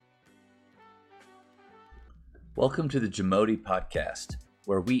Welcome to the Jamodi Podcast,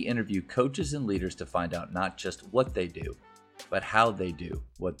 where we interview coaches and leaders to find out not just what they do, but how they do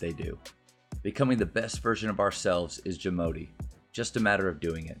what they do. Becoming the best version of ourselves is Jamodi, just a matter of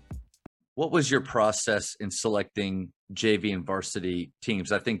doing it. What was your process in selecting JV and varsity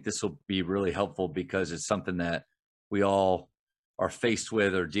teams? I think this will be really helpful because it's something that we all are faced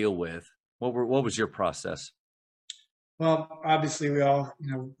with or deal with. What was your process? Well, obviously, we all,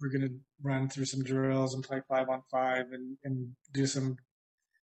 we're going to run through some drills and play 5-on-5 and do some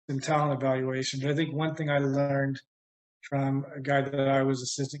talent evaluation. But I think one thing I learned from a guy that I was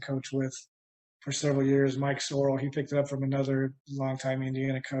assistant coach with for several years, Mike Sorrell, he picked it up from another longtime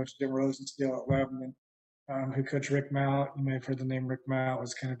Indiana coach, Jim Rosenstiel at Lebanon, who coached Rick Mount. You may have heard the name Rick Mount.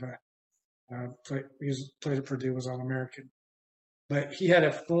 Was kind of played at Purdue, was All-American. But he had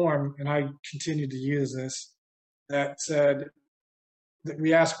a form, and I continued to use this, that said that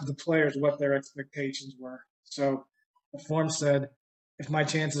we asked the players what their expectations were. So the form said, if my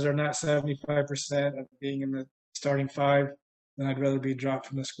chances are not 75% of being in the starting five, then I'd rather be dropped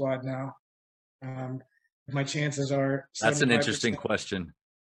from the squad now. If my chances are That's an interesting question.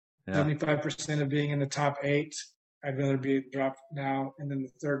 Yeah. 75% of being in the top eight, I'd rather be dropped now. And then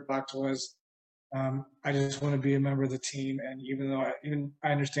the third box was, I just want to be a member of the team. And even though I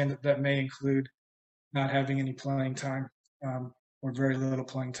understand that may include not having any playing time, or very little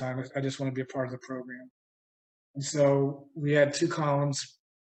playing time. I just want to be a part of the program. And so we had two columns.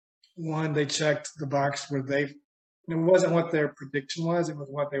 One, they checked the box where it wasn't what their prediction was, it was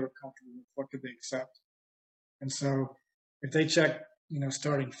what they were comfortable with, what could they accept. And so if they checked,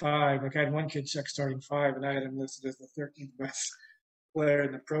 starting five, like I had one kid check starting five, and I had him listed as the 13th best player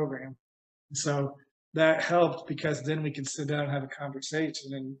in the program. And so that helped because then we could sit down and have a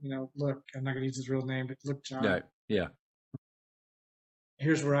conversation and, look, I'm not going to use his real name, but look, John. Yeah.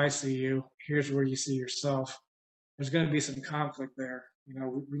 Here's where I see you. Here's where you see yourself. There's going to be some conflict there.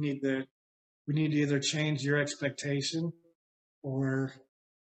 We need to either change your expectation, or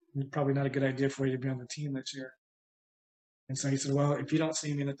it's probably not a good idea for you to be on the team this year. And so he said, well, if you don't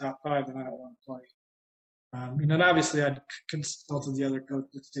see me in the top five, then I don't want to play. And obviously I'd consulted the other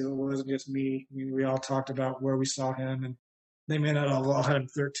coaches too. It wasn't just me. I mean, we all talked about where we saw him, and they may not all have him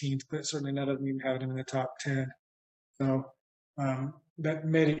 13th, but certainly none of them even having him in the top 10. So that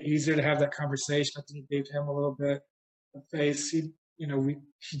made it easier to have that conversation. I think it gave him a little bit of face. He'd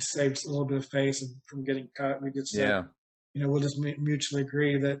saved a little bit of face from getting cut. We just said, we'll just mutually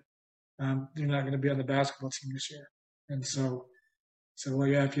agree that you're not going to be on the basketball team this year. And so, well,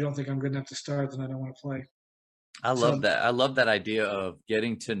 yeah, if you don't think I'm good enough to start, then I don't want to play. I love that. I love that idea of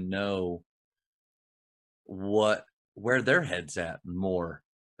getting to know where their head's at more,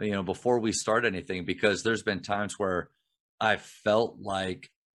 before we start anything, because there's been times where I felt like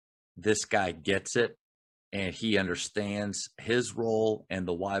this guy gets it and he understands his role and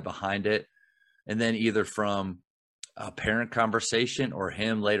the why behind it. And then either from a parent conversation or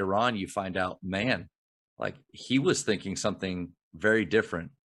him later on, you find out, man, like he was thinking something very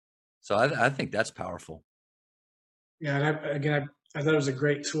different. So I think that's powerful. Yeah. And I thought it was a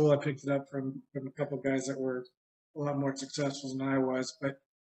great tool. I picked it up from a couple of guys that were a lot more successful than I was, but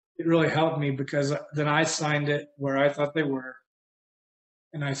it really helped me because then I signed it where I thought they were.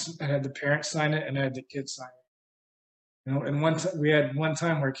 And I had the parents sign it and I had the kids sign it. And we had one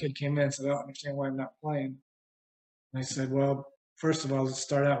time where a kid came in and said, I don't understand why I'm not playing. And I said, well, first of all, let's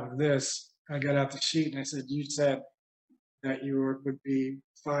start out with this. I got out the sheet and I said, you said that you would be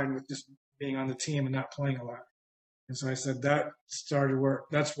fine with just being on the team and not playing a lot. And so I said, that started work.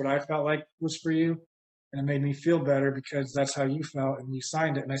 That's what I felt like was for you. And it made me feel better because that's how you felt and you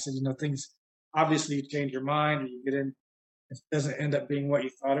signed it. And I said, things, obviously you change your mind or you get in, it doesn't end up being what you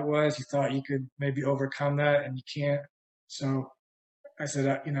thought it was. You thought you could maybe overcome that and you can't. So I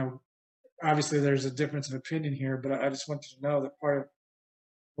said, obviously there's a difference of opinion here, but I just want you to know that part of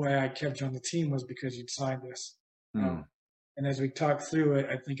why I kept you on the team was because you'd signed this. And as we talked through it,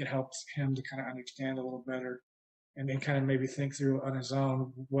 I think it helps him to kind of understand a little better and then kind of maybe think through on his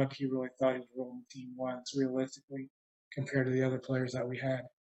own what he really thought his role in the team was realistically compared to the other players that we had.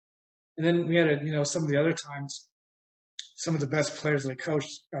 And then we had, some of the other times, some of the best players that I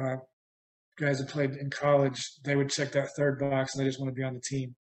coached, guys that played in college, they would check that third box and they just want to be on the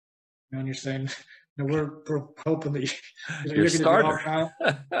team. And you're saying, we're hoping that you're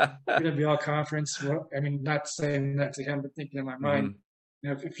going to be all conference. Well, I mean, not saying that to him, but thinking in my mind,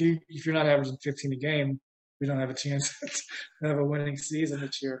 if you're not averaging 15 a game, we don't have a chance to have a winning season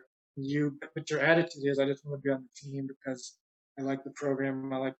this year. But your attitude is, I just want to be on the team because I like the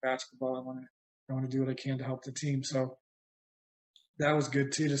program, I like basketball, I want to do what I can to help the team. So that was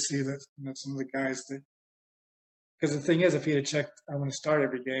good too to see that some of the guys that Because the thing is, if he'd have checked, I want to start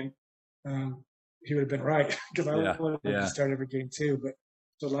every game, um, he would have been right because I Yeah, wanted to yeah. start every game too. But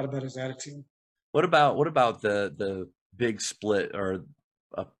it's a lot about his attitude. What about the big split or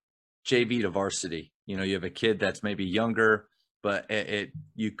a JV to varsity? You know, you have a kid that's maybe younger, but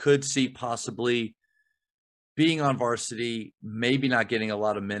you could see possibly being on varsity, maybe not getting a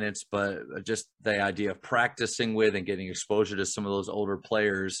lot of minutes, but just the idea of practicing with and getting exposure to some of those older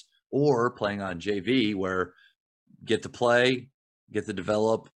players, or playing on JV where get to play, get to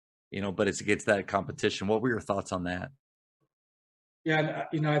develop, but it gets that competition. What were your thoughts on that? Yeah,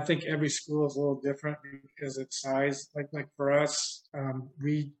 and, I think every school is a little different because it's size. Like for us,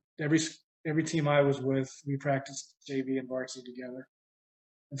 we every team I was with, we practiced JV and varsity together,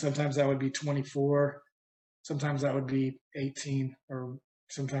 and sometimes that would be 24, sometimes that would be 18, or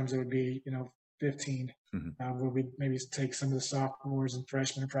sometimes it would be 15. Mhm. Where we maybe take some of the sophomores and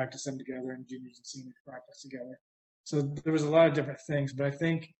freshmen and practice them together, and juniors and seniors practice together. So there was a lot of different things, but I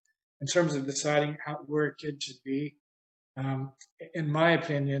think in terms of deciding where a kid should be, um, in my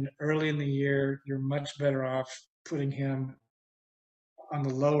opinion, early in the year, you're much better off putting him on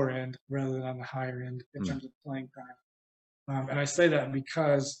the lower end rather than on the higher end in Mm. terms of playing time. And I say that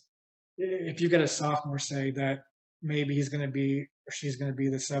because if you get a sophomore, say that maybe he's going to be or she's going to be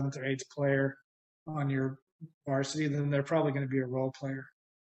the seventh or eighth player on your varsity, then they're probably going to be a role player.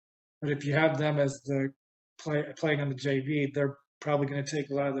 But if you have them as the playing on the JV, they're probably going to take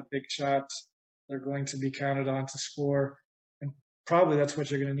a lot of the big shots. They're going to be counted on to score, and probably that's what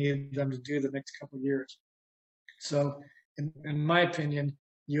you're going to need them to do the next couple of years. So, in my opinion,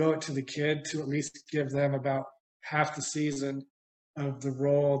 you owe it to the kid to at least give them about half the season of the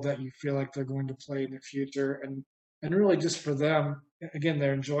role that you feel like they're going to play in the future, and really just for them, again,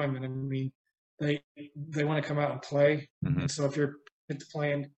 their enjoyment. I mean, they want to come out and play, Mhm. and so if you're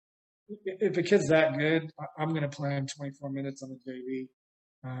playing if a kid's that good, I'm going to play him 24 minutes on the JV.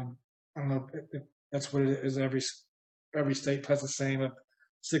 I don't know if that's what it is. Every state plays the same, a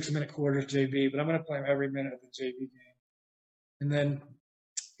 6 minute quarters JV, but I'm going to play him every minute of the JV game. And then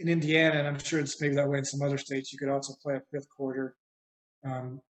in Indiana, and I'm sure it's maybe that way in some other states, you could also play a fifth quarter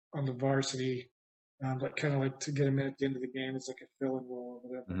um, on the varsity, but kind of like to get him in at the end of the game. It's like a fill-in role or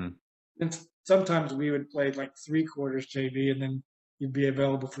whatever. Mhm. And sometimes we would play like 3 quarters JV, and then you'd be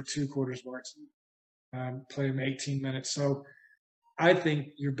available for 2 quarters varsity, play them 18 minutes. So I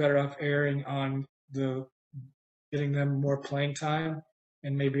think you're better off erring on the getting them more playing time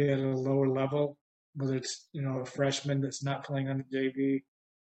and maybe at a lower level, whether it's a freshman that's not playing on the JV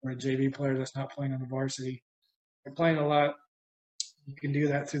or a JV player that's not playing on the varsity. They're playing a lot. You can do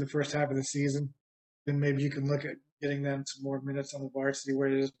that through the first half of the season. Then maybe you can look at getting them some more minutes on the varsity where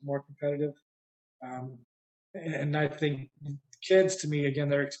it is more competitive. Um, and I think kids, to me, again,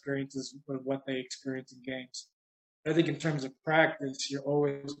 their experiences with what they experience in games. I think in terms of practice, you're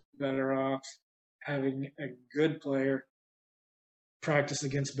always better off having a good player practice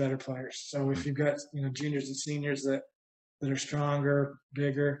against better players. So if you've got juniors and seniors that are stronger,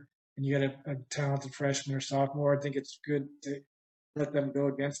 bigger, and you got a talented freshman or sophomore, I think it's good to let them go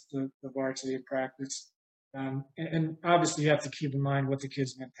against the varsity in practice. And obviously, you have to keep in mind what the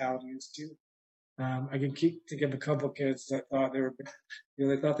kid's mentality is too. I can keep think of a couple of kids that thought they were,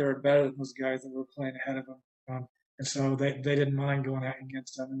 they thought they were better than those guys that were playing ahead of them, and so they didn't mind going out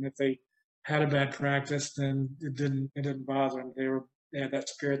against them. And if they had a bad practice, then it didn't bother them. They had that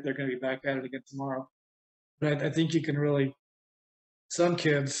spirit. They're going to be back at it again tomorrow. But I think you can really some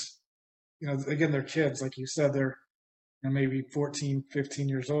kids, again they're kids, like you said, they're maybe 14, 15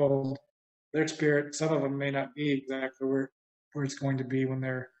 years old. Their spirit, some of them may not be exactly where it's going to be when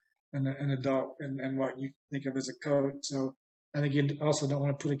they're an adult and what you think of as a coach. So I think you also don't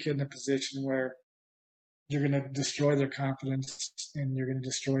want to put a kid in a position where you're going to destroy their confidence and you're going to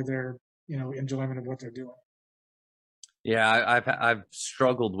destroy their enjoyment of what they're doing. Yeah, I've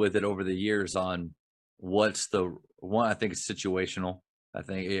struggled with it over the years on what's the one. I think it's situational. I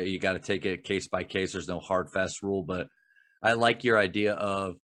think you got to take it case by case. There's no hard fast rule, but I like your idea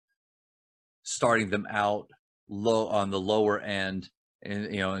of starting them out low on the lower end, and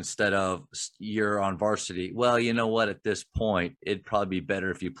instead of you're on varsity. Well, you know what? At this point, it'd probably be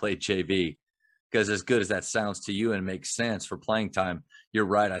better if you played JV, because as good as that sounds to you and makes sense for playing time, you're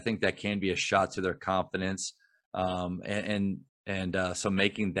right. I think that can be a shot to their confidence, so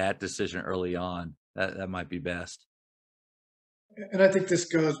making that decision early on, that might be best. And I think this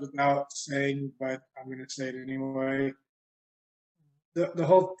goes without saying, but I'm going to say it anyway. The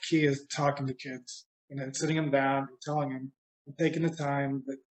whole key is talking to kids and sitting them down and telling them and taking the time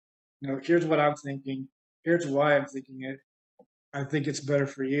that here's what I'm thinking, here's why I'm thinking it, I think it's better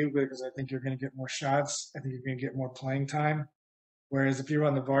for you because I think you're going to get more shots. I think you're going to get more playing time. Whereas if you're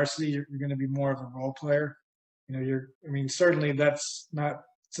on the varsity, you're going to be more of a role player. I mean, certainly that's not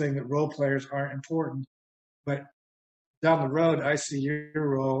saying that role players aren't important, but down the road, I see your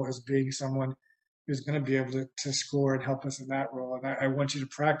role as being someone who's going to be able to score and help us in that role. And I want you to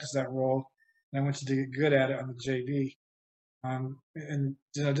practice that role, and I want you to get good at it on the JV. And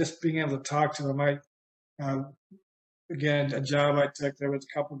just being able to talk to him, uh, again, a job I took, there was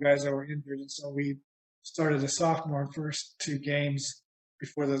a couple guys that were injured, and so we started a sophomore first 2 games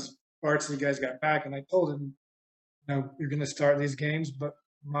before those varsity guys got back. And I told him, you're going to start these games, but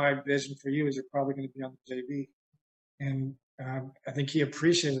my vision for you is you're probably going to be on the JV. And I think he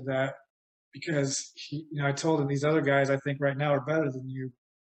appreciated that because I told him these other guys I think right now are better than you.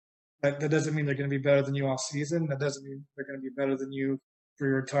 But that doesn't mean they're going to be better than you all season. That doesn't mean they're going to be better than you for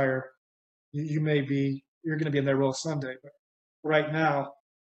your entire. You're going to be in their role Sunday, but right now,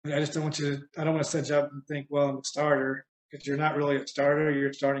 I just don't want you to. I don't want to set you up and think, well, I'm a starter because you're not really a starter.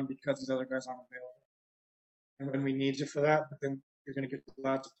 You're starting because these other guys aren't available, and we need you for that. But then you're going to get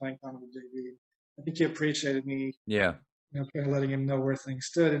lots of playing time in the JV. I think he appreciated me, Yeah. kind of letting him know where things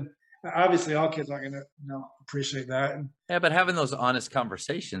stood. And obviously, all kids aren't going to, appreciate that. And Yeah, but having those honest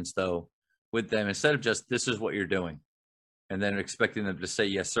conversations though with them instead of just this is what you're doing and then expecting them to say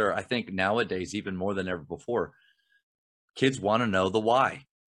yes sir. I think nowadays even more than ever before, kids want to know the why.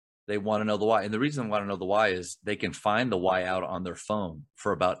 They want to know the why. And the reason they want to know the why is they can find the why out on their phone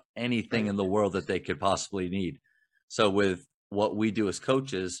for about anything in the world that they could possibly need. So with what we do as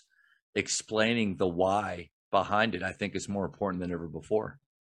coaches, explaining the why behind it, I think is more important than ever before.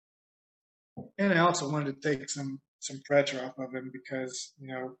 I also wanted to take some pressure off of him because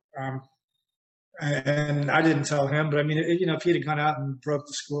and I didn't tell him, but I mean, if he'd have gone out and broke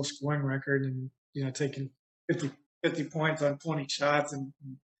the school scoring record and taken 50 points on 20 shots, and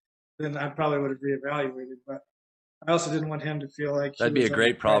then I probably would have reevaluated. But I also didn't want him to feel like that'd be a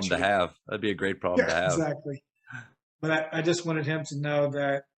great problem to have. That'd be a great problem to have. Exactly. But I just wanted him to know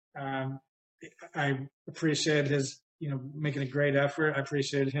that I appreciated his making a great effort. I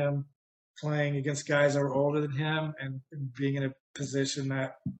appreciated him playing against guys that were older than him and being in a position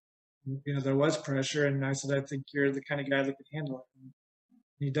that there was pressure. And I said, I think you're the kind of guy that could handle it. And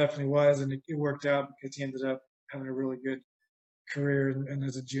he definitely was, and it worked out because he ended up having a really good career. And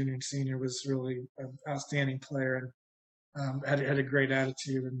as a junior and senior, was really an outstanding player and had a great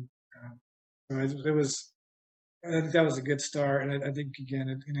attitude. And so it was. I think that was a good start. And I think again,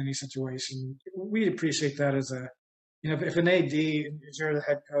 in any situation, we'd appreciate that as a if an AD, if you're the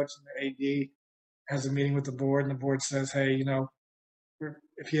head coach and the AD has a meeting with the board and the board says, hey,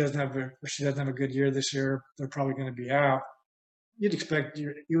 if he doesn't have or she doesn't have a good year this year, they're probably going to be out. You'd expect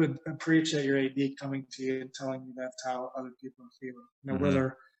you would appreciate your AD coming to you and telling you that's how other people are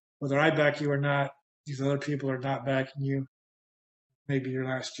feeling. Whether I back you or not, these other people are not backing you. Maybe your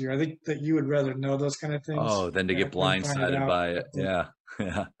last year. I think that you would rather know those kind of things. Oh, than to get blindsided by it. Yeah.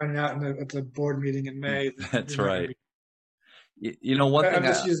 Yeah. Finding out at the board meeting in May. That's right. One thing. I'm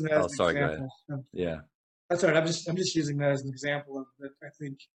just using that as an sorry, example. go ahead. Yeah. That's all right. I'm just using that as an example of that. I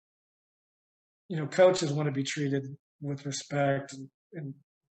think, coaches want to be treated with respect, and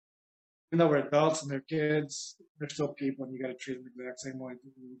even though we're adults and they're kids, they're still people, and you got to treat them the exact same way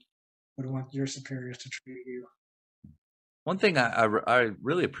that you would want your superiors to treat you. One thing I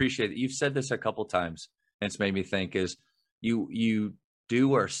really appreciate that you've said this a couple times, and it's made me think is you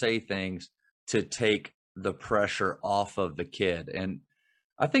do or say things to take the pressure off of the kid, and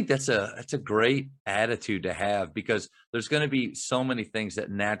I think that's a great attitude to have because there's going to be so many things that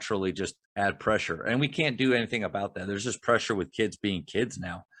naturally just add pressure, and we can't do anything about that. There's just pressure with kids being kids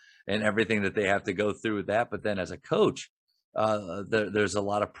now, and everything that they have to go through with that. But then as a coach, there's a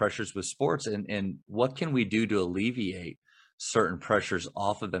lot of pressures with sports, and what can we do to alleviate certain pressures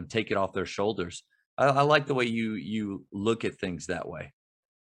off of them, take it off their shoulders? I like the way you look at things that way.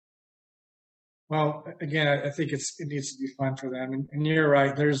 Well, again, I think it needs to be fun for them, and you're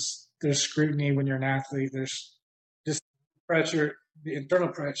right. There's scrutiny when you're an athlete. There's just pressure, the internal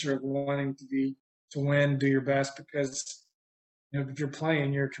pressure of wanting to win, do your best, because if you're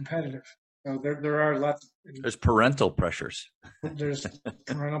playing, you're competitive. So there are lots. There's parental pressures. There's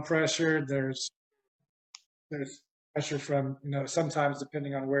parental pressure. There's pressure from sometimes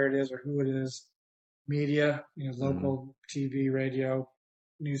depending on where it is or who it is, media, local TV, radio,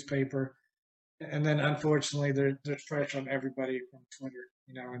 newspaper. And then, unfortunately, there's pressure on everybody from Twitter,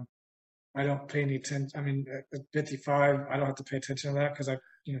 and I don't pay any attention. I mean, at 55, I don't have to pay attention to that because I've,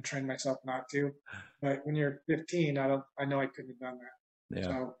 trained myself not to. But when you're 15, I know I couldn't have done that. Yeah.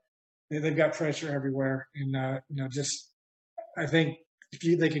 So they've got pressure everywhere. And, just I think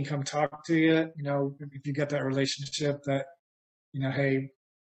if they can come talk to you, if you got that relationship that, hey,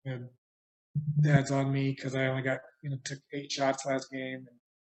 you know, dad's on me because I only got, took 8 shots last game,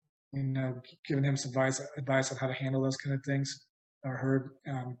 and, giving him some advice on how to handle those kind of things, or heard,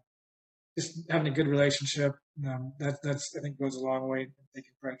 just having a good relationship, that's I think goes a long way in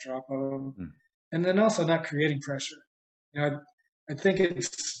taking pressure off of them, and then also not creating pressure. I think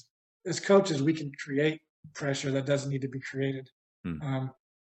it's, as coaches, we can create pressure that doesn't need to be created. Um,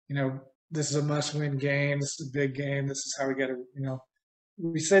 this is a must-win game. This is a big game. This is how we got to,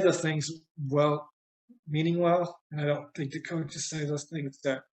 we say those things meaning well, and I don't think the coaches say those things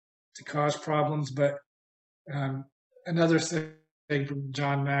to cause problems. But another thing from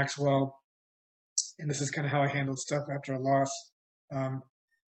John Maxwell, and this is kind of how I handled stuff after a loss.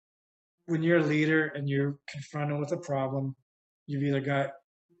 When you're a leader and you're confronted with a problem, you've either got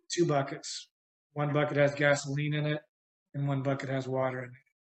 2 buckets. One bucket has gasoline in it, and one bucket has water in it.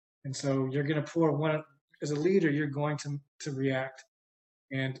 And so you're going to pour one. As a leader, you're going to react,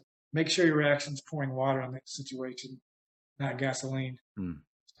 and make sure your reaction is pouring water on that situation, not gasoline.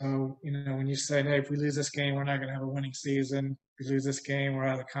 So, when you say, hey, if we lose this game, we're not going to have a winning season. If we lose this game, we're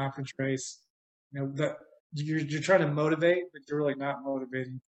out of the conference race. That you're trying to motivate, but you're really not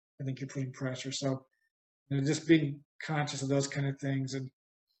motivating. I think you're putting pressure. So, just being conscious of those kind of things. And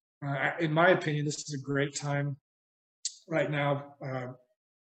in my opinion, this is a great time right now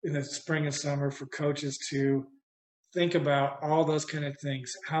in the spring and summer for coaches to think about all those kind of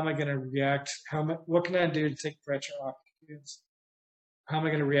things. How am I going to react? What can I do to take pressure off kids? How am I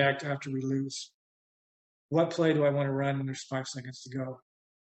going to react after we lose? What play do I want to run when there's 5 seconds to go?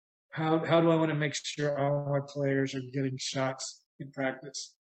 How do I want to make sure all my players are getting shots in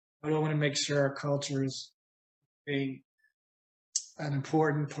practice? How do I want to make sure our culture is being an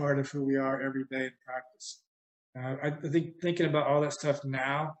important part of who we are every day in practice? I think thinking about all that stuff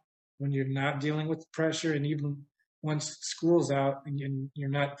now, when you're not dealing with pressure, and even once school's out and you're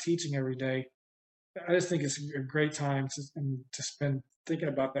not teaching every day, I just think it's a great time to spend thinking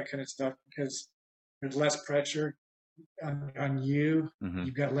about that kind of stuff, because there's less pressure on you.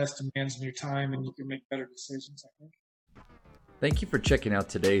 You've got less demands on your time, and you can make better decisions, I think. Thank you for checking out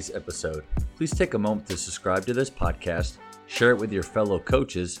today's episode. Please take a moment to subscribe to this podcast, share it with your fellow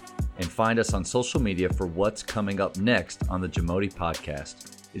coaches, and find us on social media for what's coming up next on the Jamodi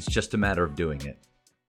Podcast. It's just a matter of doing it.